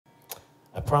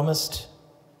promised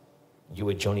you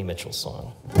a Joni MItchell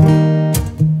song.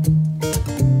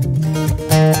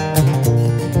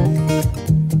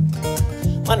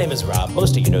 My name is Rob.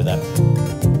 Most of you know that.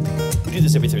 We do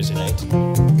this every Thursday night.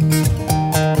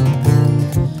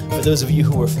 For those of you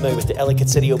who are familiar with the Ellicott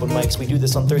City open mics, we do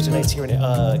this on Thursday nights here in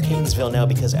Catonsville now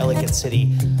because Ellicott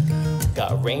City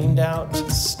got rained out,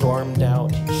 stormed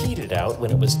out, heated out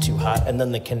when it was too hot, and then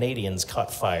the Canadians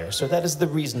caught fire. So that is the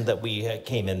reason that we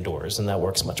came indoors, and that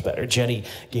works much better. Jenny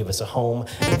gave us a home.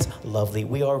 It's lovely.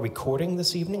 We are recording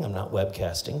this evening. I'm not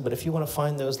webcasting, but if you want to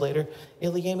find those later,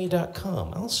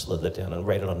 ilyAIMY.com. I'll slow that down and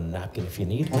write it on a napkin if you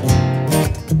need.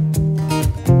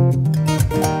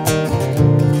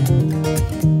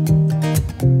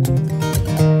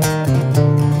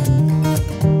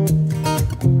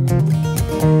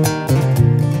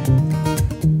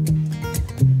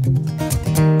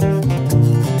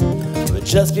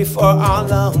 Just before our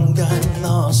long got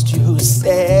lost, you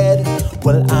said,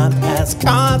 well, I'm as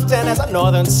constant as a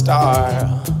northern star,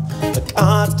 but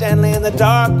constantly in the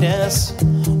darkness.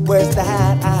 Where's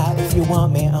that at? If you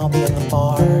want me, I'll be in the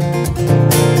bar.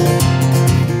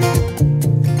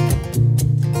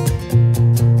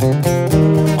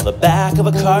 On the back of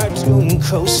a cartoon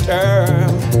coaster,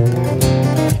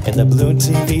 in the blue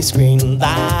TV screen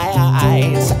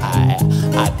lights, I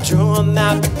drew a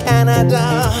map of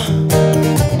Canada,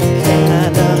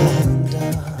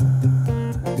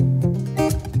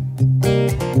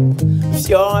 with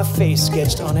your face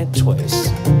sketched on it twice.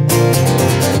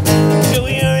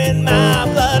 You're in my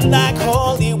blood like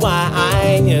holy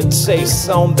wine. You taste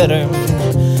so bitter,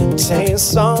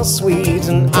 taste so sweet,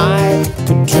 and I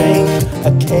could drink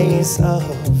a case of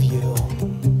you.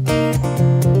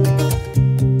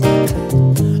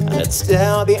 I'd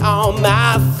still be on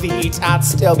my feet, I'd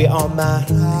still be on my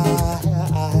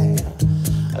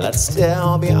I'd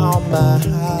still be on my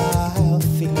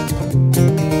feet.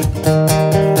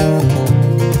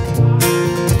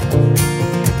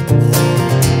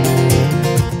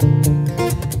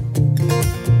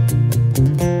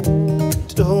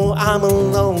 Oh, I'm a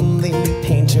lonely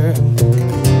painter.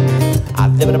 I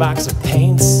live in a box of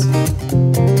paints,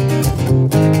 and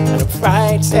I'm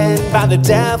frightened by the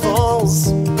devils,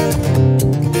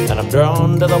 and I'm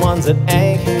drawn to the ones that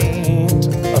ain't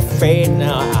afraid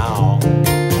now.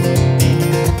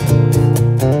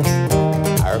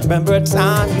 I remember a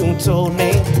time you told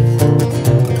me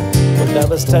your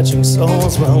love is touching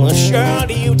souls. Well,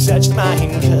 surely you touched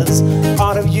mine, 'cause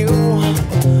part of you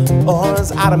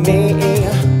pours out of me,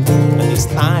 and these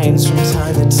lines from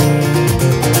time to time.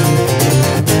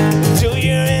 Till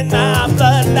you're in my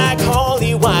blood like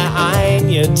holy wine.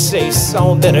 You taste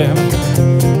so bitter,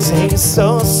 taste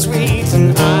so sweet,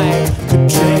 and I could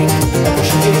drink a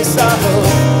case of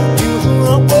you.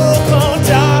 Oh,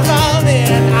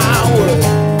 darling, I would.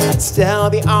 I'd still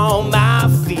be on my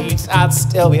feet, I'd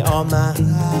still be on my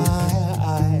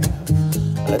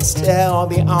I'd still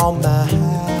be on my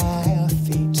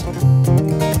feet.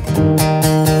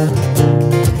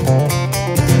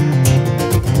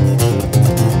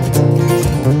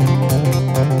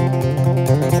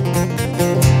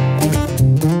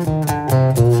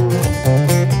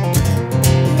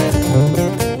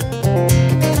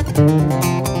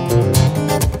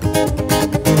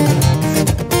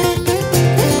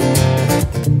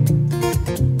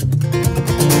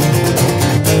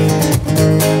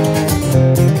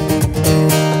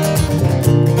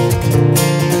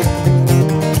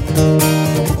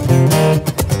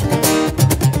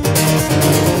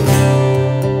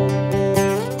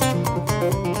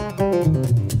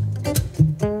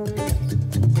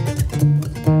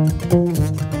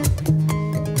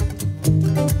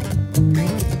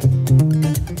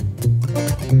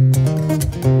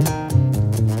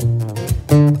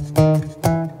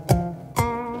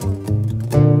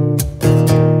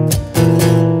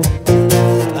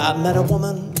 I met a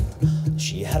woman,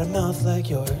 she had a mouth like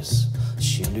yours.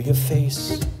 She knew your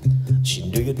face, she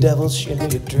knew your devils, she knew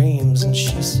your dreams. And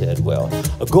she said, well,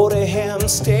 go to him,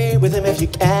 stay with him if you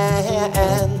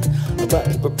can, but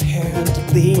be prepared to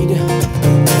bleed.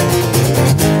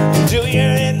 Do you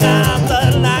in my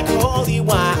blood like holy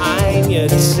wine? You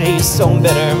taste so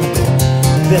bitter,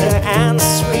 bitter and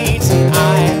sweet, and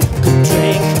I could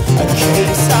drink a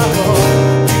case of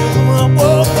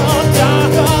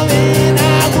darling, I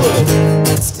would.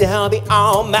 I'd still be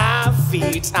on my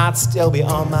feet, I'd still be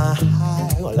on my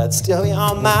well, I'd still be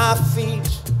on my feet.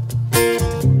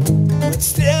 I'd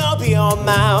still be on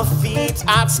my feet,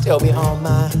 I'd still be on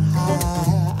my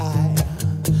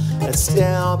I'd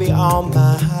still be on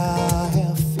my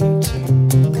feet.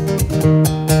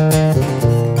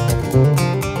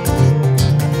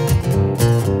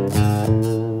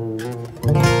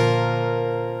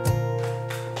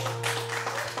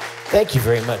 Thank you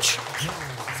very much.